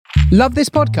Love this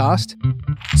podcast?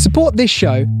 Support this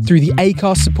show through the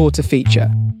Acast supporter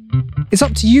feature. It's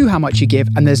up to you how much you give,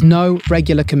 and there's no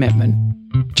regular commitment.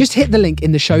 Just hit the link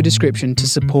in the show description to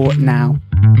support now.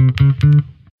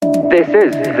 This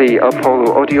is the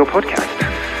Apollo Audio Podcast.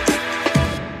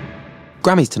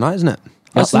 Grammys tonight, isn't it?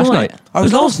 Last night. Oh, it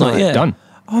was last night, yeah. Done.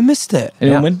 Oh, I missed it.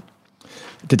 Anyone win?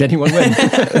 Did anyone win?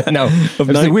 No. It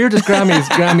was the weirdest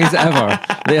Grammys ever.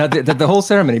 They had the whole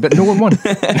ceremony, but no one won.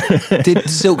 Did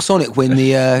Silk Sonic win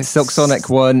the... Silk Sonic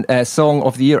won Song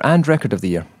of the Year and Record of the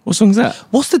Year. What song's that?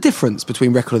 What's the difference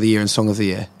between Record of the Year and Song of the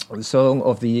Year? The Song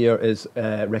of the Year is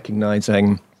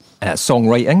recognising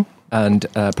songwriting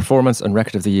and performance, and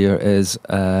Record of the Year is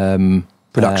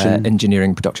Production.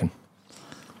 Engineering production.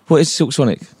 What is Silk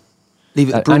Sonic? Leave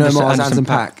it. Bruno Mars, Anderson Anderson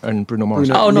 .Paak and Bruno Mars.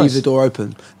 Oh, Leave nice. the door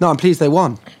open. No, I'm pleased they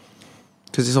won.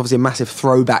 Because it's obviously a massive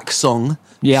throwback song,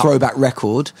 throwback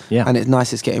record, and it's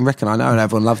nice it's getting recognised. I know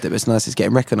everyone loved it, but it's nice it's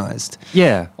getting recognised.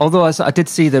 Yeah, although I did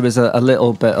see there was a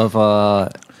little bit of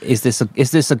a... Is this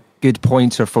a good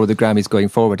pointer for the Grammys going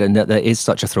forward, and that there is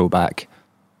such a throwback?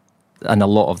 And a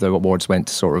lot of the awards went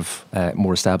to sort of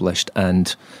more established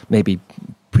and maybe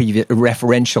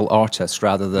referential artists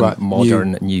rather than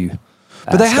modern, new.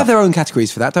 But they have their own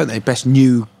categories for that, don't they? Best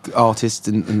new artist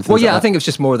and things well, yeah, like I think it's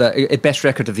just more that Best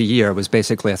Record of the Year was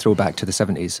basically a throwback to the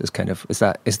 70s. Is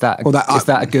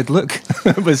that a good look?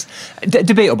 It was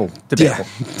debatable. Yeah.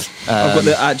 I've got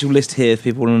the actual list here if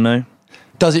people want to know.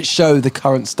 Does it show the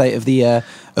current state of the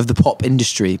pop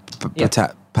industry,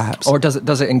 perhaps? Or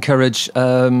does it encourage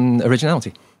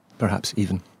originality, perhaps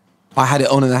even? I had it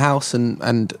on in the house,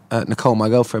 and Nicole, my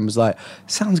girlfriend, was like,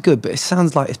 "Sounds good, but it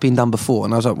sounds like it's been done before."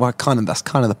 And I was like, "Well, that's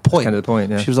kind of the point." Kind of the point,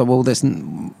 yeah. She was like, "Well, it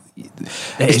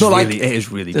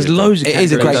is really. There's good. loads of it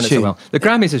is a great done it tune. so well. The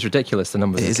Grammys is ridiculous. The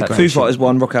numbers. It is a great Foo Fighters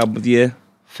won Rock Album of the Year.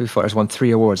 Foo Fighters won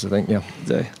 3 awards, I think. Yeah.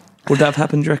 So, would that have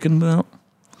happened, do you reckon, without?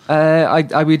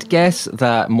 I would guess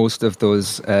that most of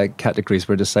those categories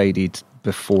were decided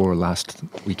before last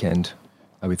weekend.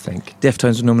 I would think.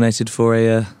 Deftones were nominated for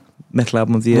a Metal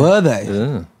Album of the Year. Were they?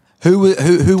 Yeah.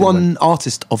 Who won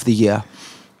Artist of the Year?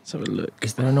 Let's have a look.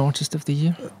 Is there an Artist of the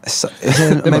Year?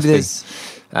 Maybe there's.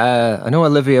 I know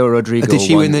Olivia Rodrigo. Did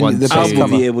she win the best Album of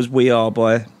cover? the Year was We Are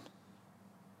by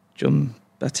John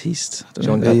Baptiste. I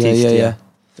don't know. Yeah.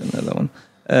 Don't know that one.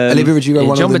 Olivia Rodrigo,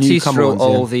 one John of the Baptiste newcomer wrote ones.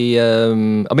 all the.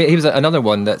 I mean, he was another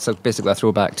one that's basically a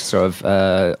throwback to sort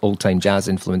of old-time jazz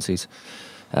influences.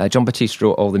 John Baptiste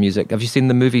wrote all the music. Have you seen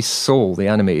the movie Soul, the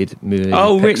animated movie?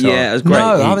 Oh, Pixar? yeah, it was great.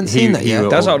 No, I haven't seen that yet.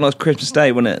 That was out on Christmas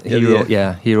Day, wasn't it? He wrote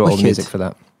all the Wicked. music for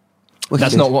that.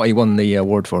 That's not what he won the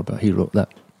award for, but he wrote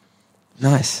that.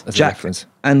 Nice. As a Jack reference.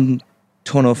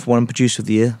 Antonoff won Producer of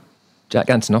the Year. Jack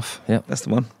Antonoff, yeah. That's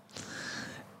the one.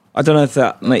 I don't know if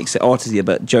that makes it Artist of the Year,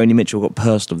 but Joni Mitchell got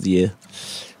Person of the Year.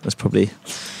 That's probably...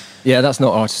 Yeah, that's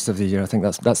not Artist of the Year. I think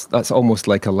that's almost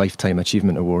like a Lifetime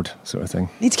Achievement Award sort of thing.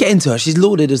 Need to get into her. She's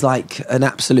lauded as like an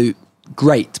absolute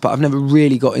great, but I've never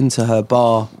really got into her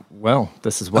bar. Well,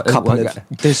 this is what...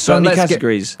 There's so many let's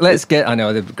categories. Let's get... I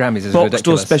know, the Grammys is Box ridiculous.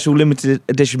 Store Special Limited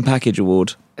Edition Package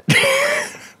Award.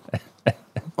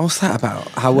 What's that about?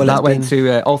 How well that it's went been?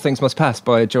 to All Things Must Pass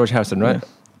by George Harrison, right?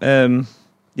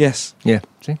 Yes. Yeah.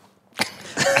 See?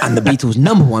 And the Beatles'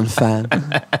 #1 fan.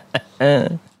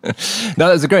 No,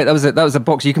 that was great. That was a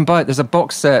box. You can buy it. There's a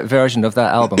box set version of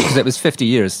that album because it was 50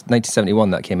 years, 1971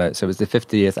 that came out. So it was the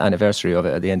 50th anniversary of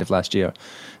it at the end of last year.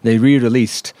 They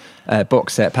re-released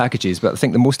box set packages, but I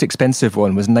think the most expensive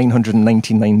one was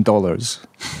 $999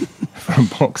 for a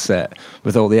box set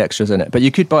with all the extras in it. But you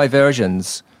could buy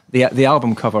versions. The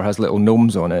album cover has little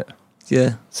gnomes on it.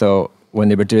 Yeah. So when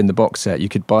they were doing the box set, you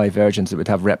could buy versions that would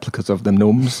have replicas of the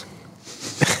gnomes.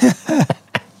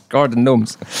 Garden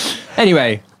gnomes.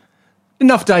 Anyway,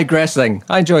 enough digressing.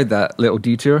 I enjoyed that little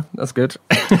detour. That's good.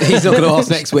 He's not going to ask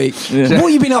next week. Yeah. What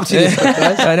have you been up to this week,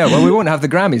 guys? I know. Well, we won't have the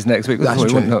Grammys next week. That's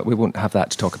true. We won't have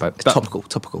that to talk about. It's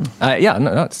topical. Yeah,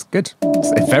 no, it's good.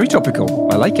 It's very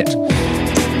topical. I like it.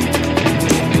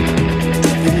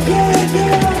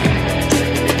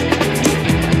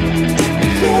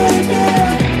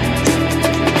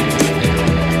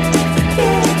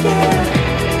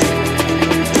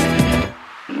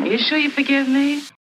 You sure you forgive me?